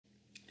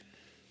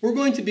We're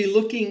going to be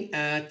looking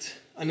at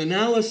an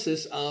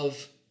analysis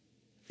of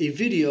a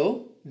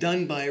video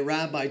done by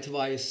Rabbi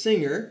Tovia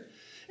Singer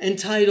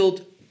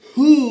entitled,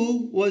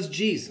 "Who Was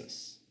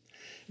Jesus?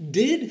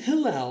 Did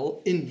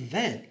Hillel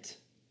invent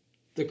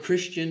the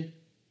Christian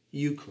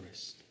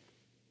Eucharist?"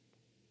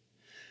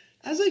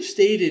 As I've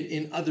stated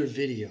in other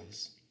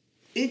videos,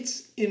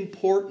 it's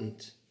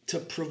important to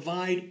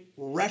provide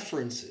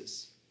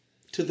references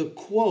to the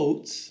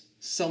quotes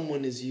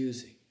someone is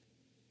using.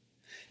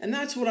 And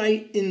that's what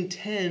I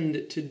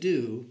intend to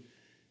do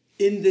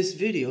in this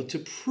video, to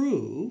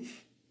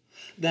prove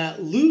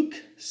that Luke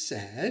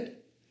said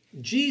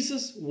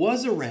Jesus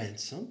was a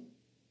ransom,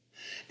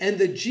 and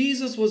that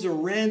Jesus was a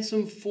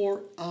ransom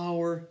for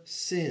our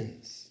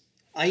sins.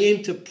 I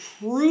aim to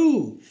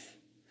prove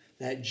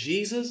that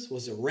Jesus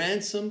was a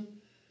ransom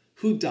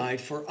who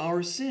died for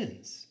our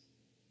sins.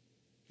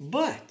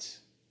 But,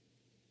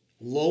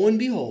 lo and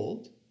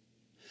behold,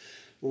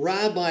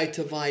 Rabbi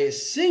Tovia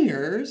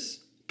Singer's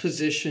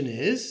position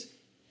is,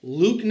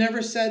 Luke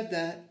never said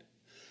that.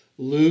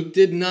 Luke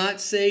did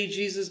not say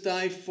Jesus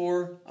died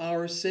for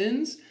our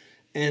sins,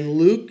 and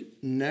Luke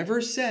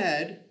never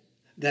said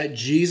that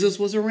Jesus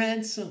was a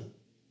ransom.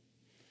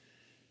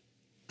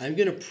 I'm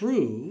going to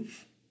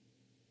prove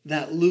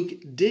that Luke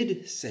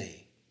did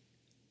say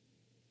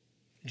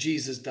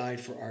Jesus died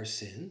for our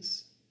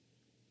sins,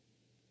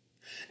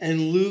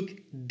 and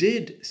Luke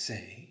did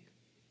say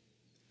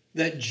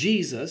that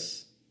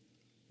Jesus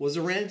was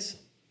a ransom.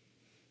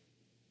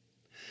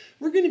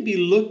 We're going to be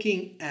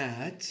looking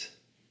at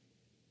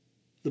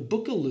the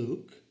book of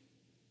Luke,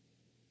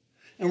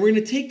 and we're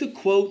going to take the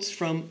quotes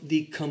from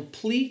the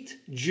Complete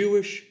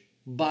Jewish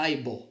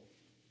Bible,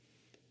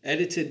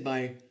 edited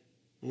by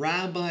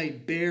Rabbi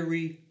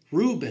Barry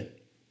Rubin,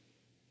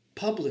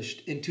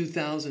 published in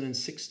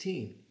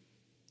 2016,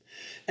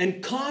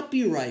 and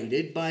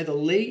copyrighted by the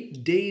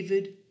late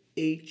David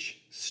H.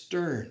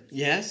 Stern.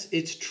 Yes,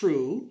 it's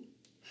true.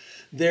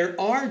 There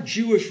are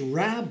Jewish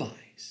rabbis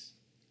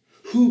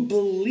who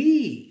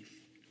believe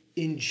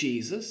in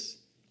Jesus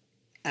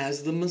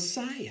as the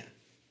Messiah.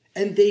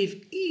 And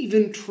they've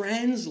even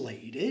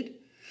translated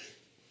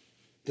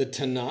the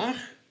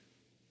Tanakh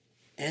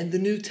and the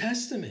New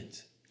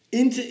Testament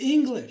into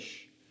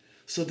English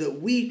so that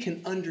we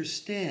can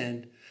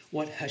understand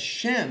what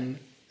Hashem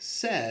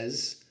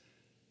says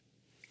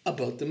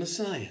about the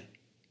Messiah.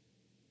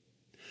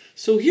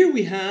 So here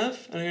we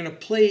have, and I'm going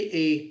to play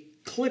a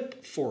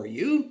clip for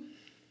you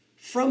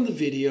from the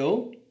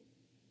video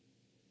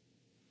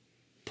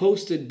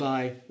posted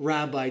by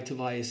Rabbi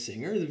Tovia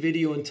Singer, the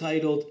video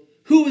entitled,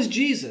 "Who was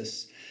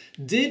Jesus?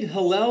 Did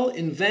Hillel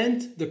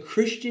invent the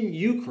Christian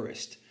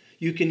Eucharist?"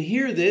 You can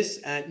hear this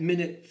at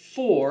minute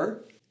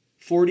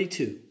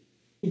 4:42.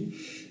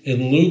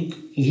 And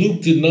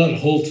Luke did not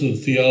hold to the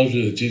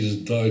theology that Jesus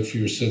died for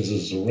your sins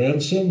as a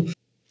ransom.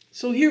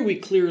 So here we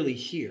clearly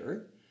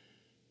hear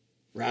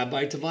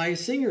Rabbi Tovia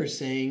Singer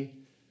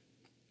saying,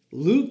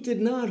 Luke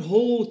did not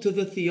hold to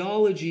the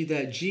theology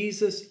that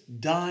Jesus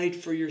died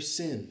for your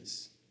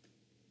sins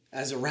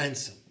as a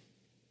ransom.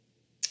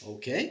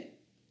 Okay,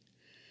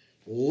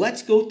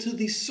 let's go to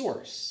the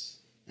source.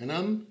 And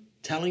I'm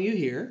telling you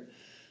here,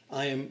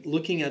 I am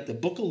looking at the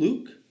book of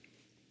Luke,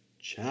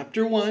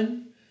 chapter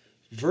 1,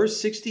 verse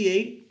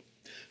 68,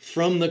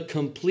 from the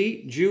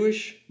Complete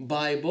Jewish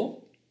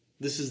Bible.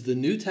 This is the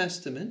New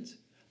Testament.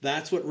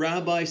 That's what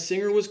Rabbi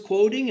Singer was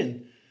quoting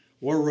and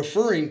we're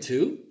referring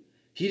to.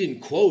 He didn't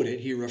quote it,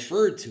 he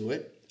referred to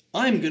it.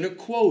 I'm going to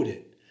quote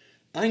it.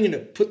 I'm going to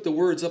put the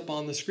words up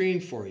on the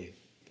screen for you.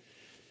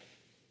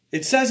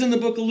 It says in the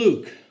book of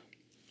Luke,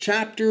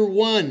 chapter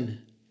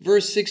 1,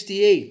 verse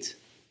 68,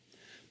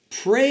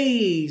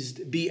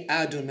 "Praised be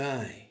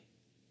Adonai,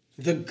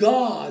 the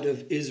God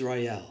of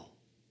Israel,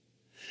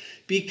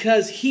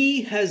 because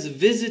he has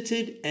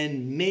visited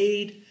and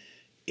made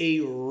a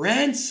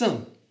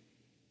ransom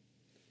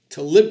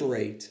to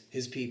liberate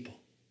his people."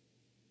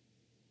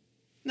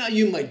 Now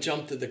you might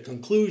jump to the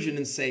conclusion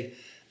and say,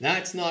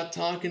 that's not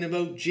talking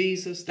about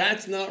Jesus,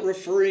 that's not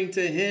referring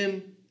to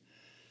him.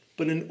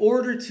 But in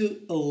order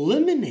to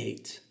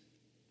eliminate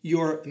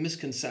your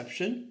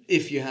misconception,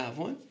 if you have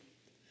one,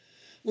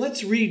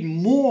 let's read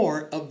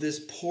more of this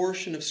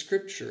portion of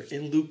Scripture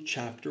in Luke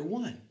chapter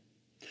 1.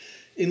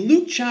 In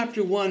Luke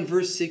chapter 1,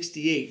 verse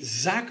 68,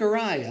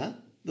 Zechariah,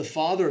 the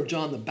father of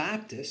John the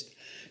Baptist,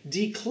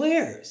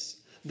 declares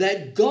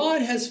that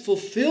God has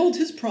fulfilled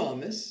his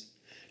promise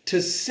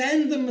to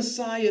send the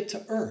Messiah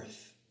to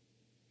earth.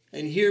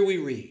 And here we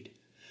read,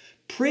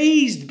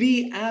 "Praised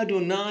be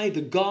Adonai,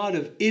 the God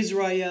of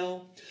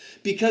Israel,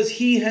 because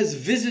he has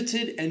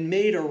visited and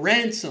made a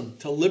ransom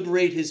to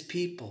liberate his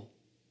people,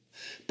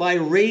 by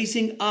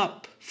raising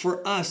up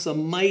for us a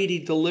mighty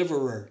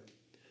deliverer,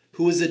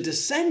 who is a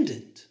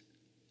descendant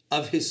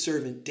of his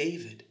servant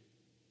David.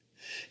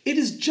 It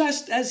is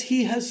just as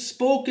he has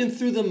spoken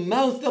through the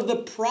mouth of the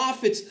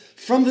prophets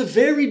from the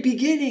very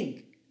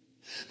beginning,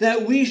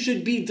 that we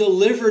should be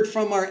delivered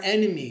from our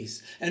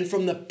enemies and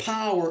from the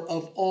power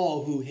of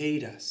all who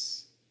hate us.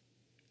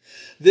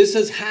 This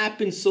has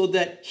happened so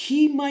that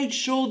he might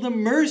show the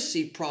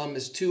mercy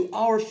promised to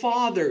our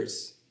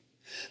fathers,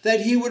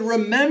 that he would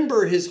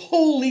remember his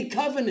holy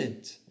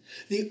covenant,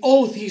 the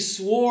oath he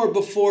swore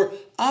before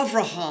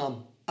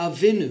Avraham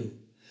Avinu,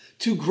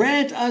 to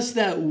grant us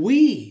that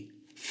we,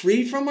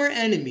 freed from our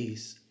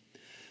enemies,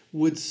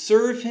 would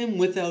serve him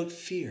without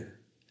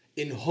fear,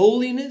 in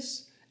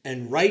holiness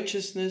and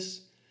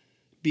righteousness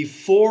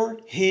before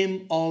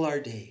him all our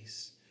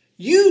days.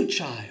 You,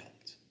 child,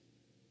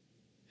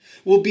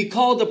 will be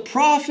called the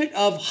prophet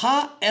of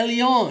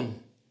Ha-Elyon.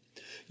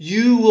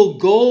 You will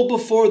go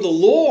before the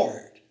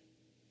Lord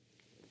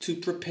to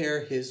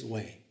prepare his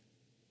way.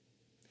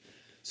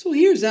 So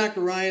here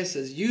Zechariah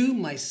says, you,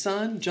 my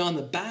son, John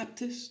the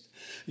Baptist,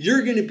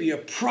 you're going to be a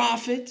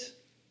prophet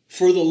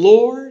for the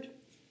Lord,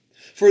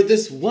 for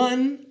this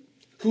one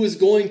who is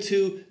going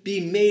to be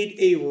made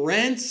a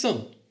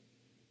ransom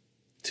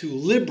to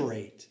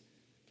liberate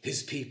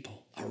his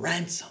people. A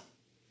ransom.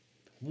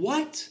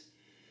 What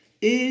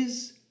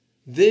is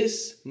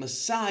this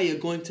Messiah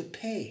going to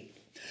pay?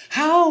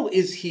 How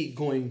is he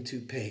going to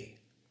pay?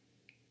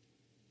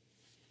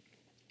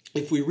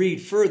 If we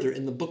read further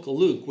in the book of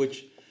Luke,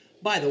 which,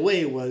 by the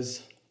way,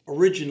 was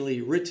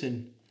originally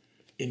written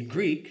in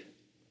Greek,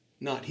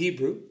 not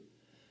Hebrew,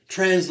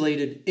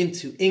 translated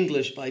into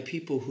English by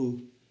people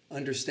who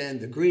understand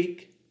the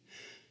Greek,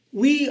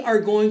 we are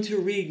going to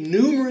read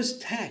numerous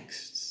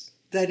texts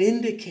that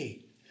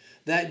indicate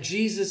that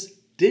Jesus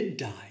did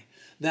die,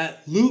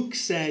 that Luke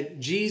said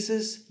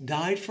Jesus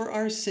died for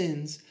our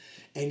sins,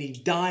 and he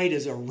died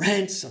as a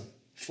ransom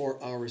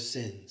for our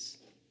sins.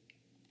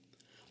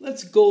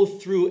 Let's go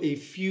through a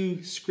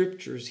few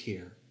scriptures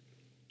here.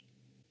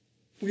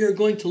 We are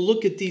going to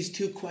look at these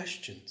two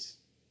questions.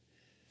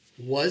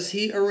 Was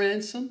he a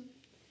ransom?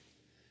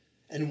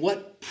 And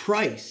what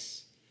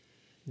price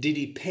did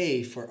he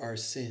pay for our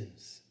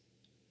sins?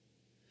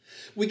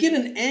 We get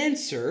an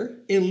answer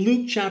in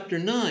Luke chapter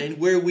 9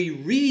 where we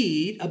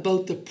read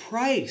about the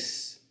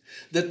price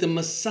that the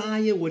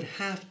Messiah would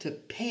have to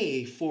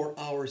pay for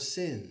our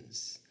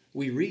sins.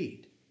 We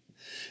read,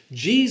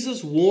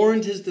 Jesus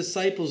warned his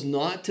disciples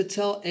not to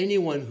tell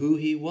anyone who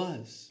he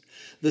was.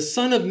 The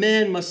Son of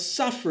Man must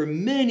suffer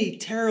many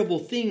terrible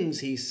things,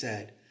 he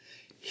said.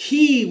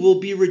 He will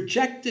be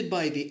rejected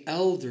by the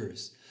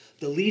elders,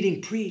 the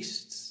leading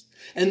priests,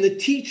 and the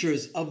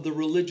teachers of the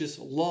religious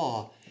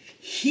law.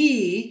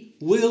 He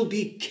will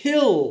be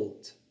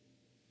killed.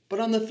 But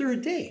on the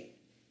third day,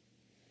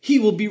 he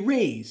will be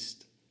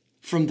raised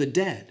from the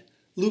dead.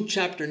 Luke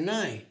chapter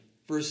 9,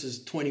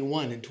 verses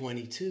 21 and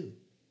 22.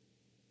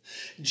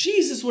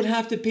 Jesus would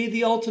have to pay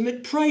the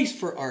ultimate price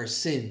for our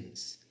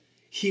sins.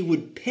 He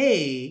would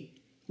pay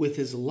with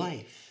his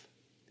life.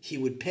 He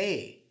would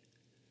pay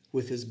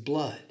with his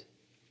blood.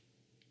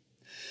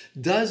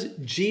 Does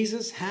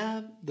Jesus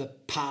have the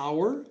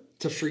power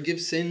to forgive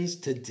sins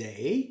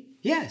today?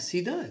 Yes,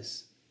 he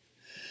does.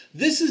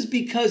 This is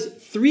because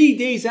 3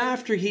 days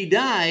after he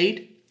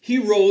died, he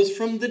rose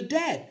from the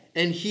dead,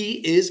 and he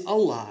is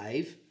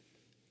alive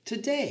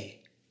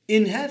today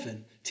in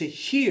heaven to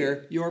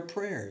hear your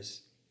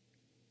prayers.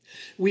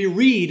 We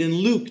read in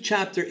Luke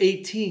chapter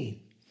 18,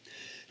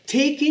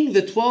 taking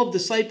the 12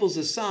 disciples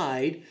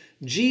aside,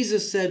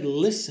 Jesus said,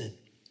 listen,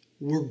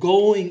 we're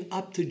going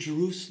up to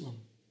Jerusalem,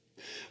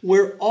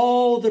 where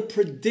all the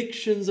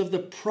predictions of the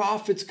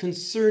prophets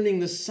concerning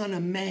the Son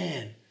of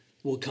Man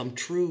will come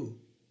true.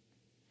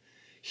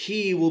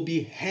 He will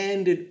be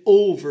handed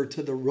over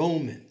to the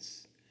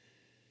Romans,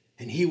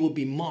 and he will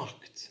be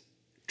mocked,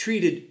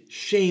 treated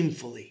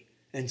shamefully,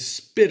 and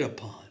spit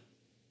upon.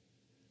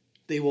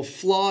 They will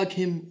flog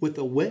him with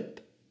a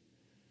whip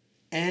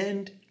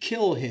and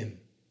kill him.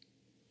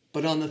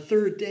 But on the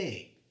third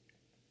day,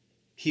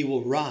 he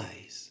will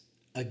rise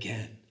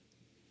again.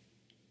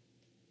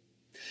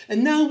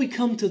 And now we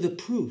come to the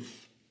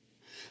proof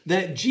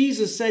that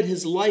Jesus said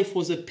his life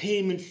was a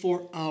payment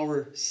for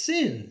our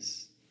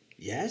sins.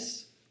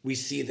 Yes, we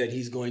see that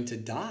he's going to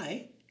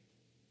die.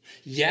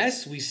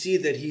 Yes, we see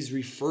that he's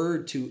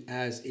referred to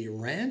as a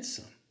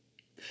ransom.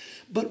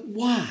 But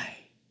why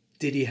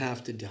did he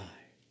have to die?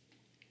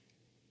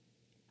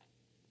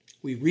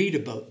 We read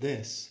about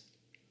this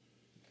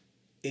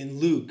in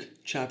Luke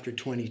chapter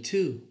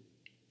 22.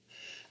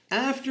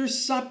 After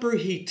supper,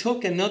 he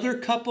took another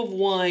cup of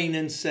wine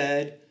and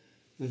said,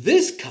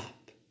 this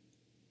cup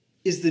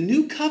is the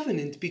new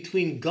covenant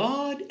between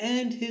God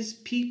and his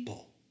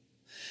people,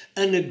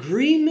 an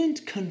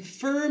agreement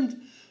confirmed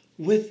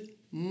with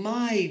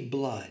my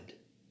blood,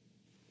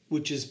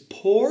 which is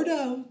poured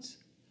out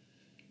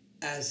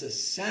as a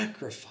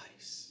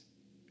sacrifice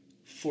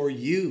for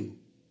you.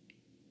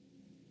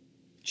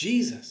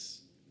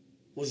 Jesus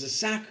was a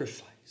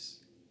sacrifice.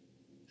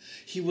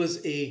 He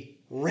was a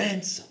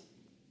ransom.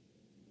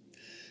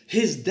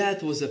 His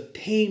death was a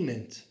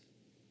payment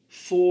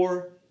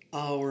for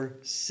our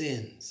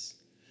sins.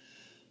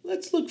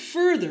 Let's look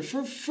further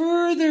for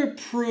further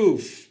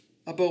proof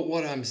about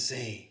what I'm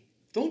saying.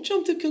 Don't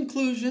jump to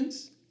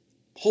conclusions.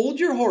 Hold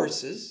your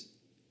horses.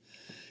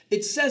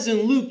 It says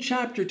in Luke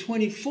chapter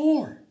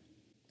 24,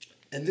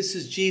 And this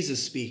is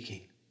Jesus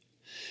speaking.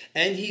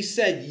 And he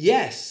said,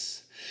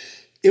 yes,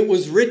 it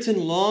was written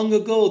long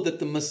ago that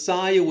the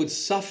Messiah would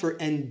suffer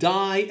and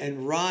die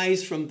and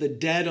rise from the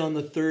dead on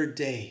the third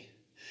day.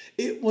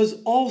 It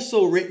was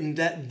also written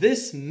that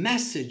this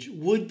message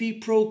would be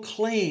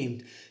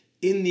proclaimed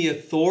in the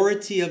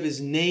authority of his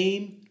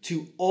name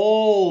to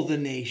all the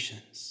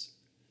nations,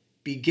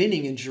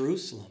 beginning in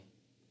Jerusalem.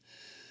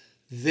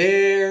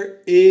 There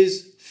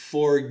is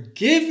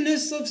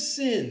forgiveness of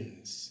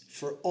sins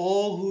for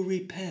all who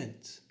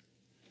repent.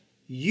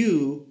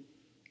 You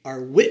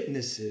are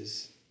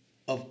witnesses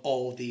of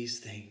all these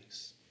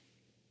things.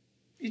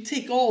 You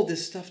take all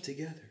this stuff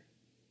together,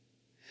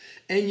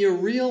 and you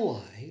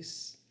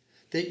realize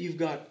that you've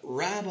got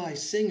Rabbi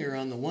Singer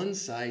on the one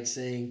side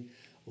saying,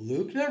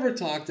 Luke never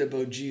talked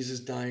about Jesus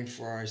dying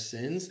for our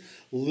sins.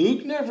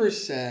 Luke never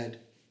said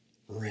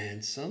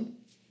ransom.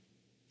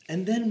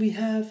 And then we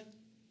have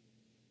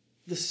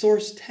the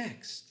source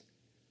text,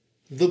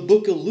 the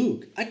book of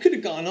Luke. I could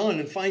have gone on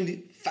and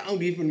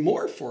found even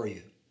more for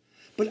you.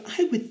 But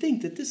I would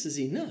think that this is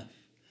enough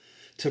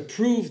to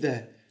prove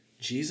that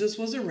Jesus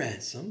was a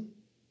ransom.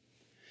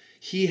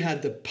 He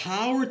had the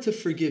power to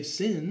forgive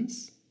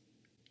sins.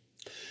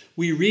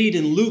 We read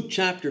in Luke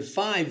chapter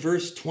 5,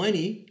 verse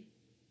 20,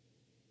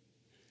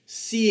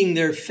 seeing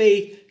their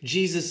faith,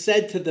 Jesus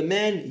said to the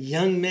man,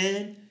 young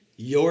man,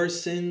 your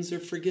sins are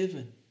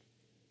forgiven.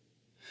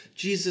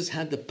 Jesus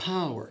had the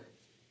power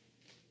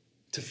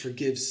to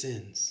forgive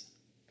sins.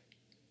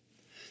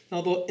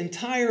 Now, the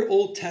entire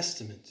Old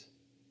Testament,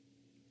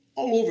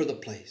 all over the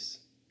place,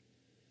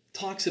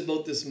 talks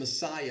about this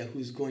Messiah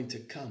who's going to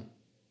come,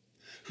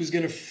 who's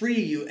going to free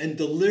you and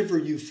deliver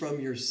you from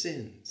your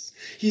sins.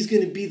 He's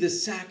going to be the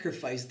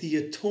sacrifice, the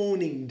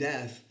atoning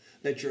death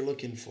that you're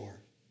looking for.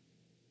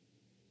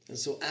 And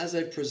so as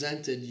I've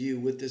presented you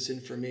with this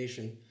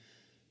information,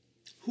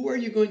 who are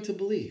you going to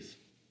believe?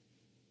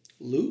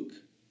 Luke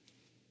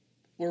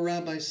or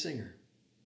Rabbi Singer?